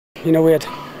You know, we had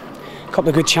a couple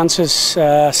of good chances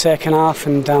second half,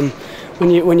 and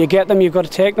when you get them, you've got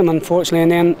to take them, unfortunately.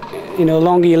 And then, you know, the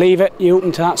longer you leave it, you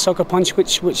open to that sucker punch,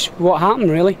 which what happened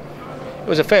really. It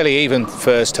was a fairly even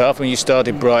first half when you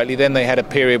started brightly. Then they had a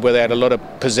period where they had a lot of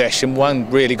possession, one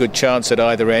really good chance at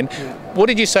either end. Yeah. What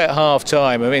did you say at half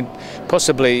time? I mean,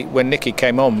 possibly when Nicky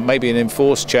came on, maybe an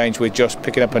enforced change with Josh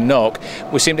picking up a knock,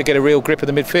 we seemed to get a real grip of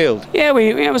the midfield. Yeah,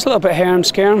 it was a little bit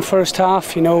harem-scaring first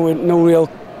half, you know, with no real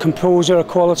composure or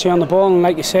quality on the ball. And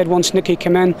like you said, once Nicky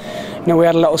came in, you know, we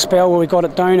had a little spell where we got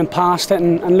it down and passed it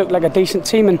and looked like a decent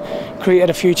team and created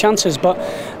a few chances. But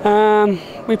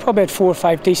we probably had 4 or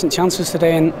 5 decent chances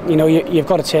today, and you know, you've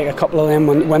got to take a couple of them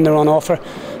when they're on offer.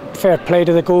 Fair play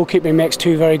to the goalkeeper, he makes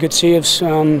 2 very good saves,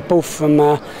 both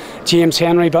from James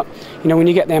Henry. But you know, when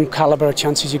you get them calibre of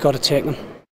chances, you've got to take them.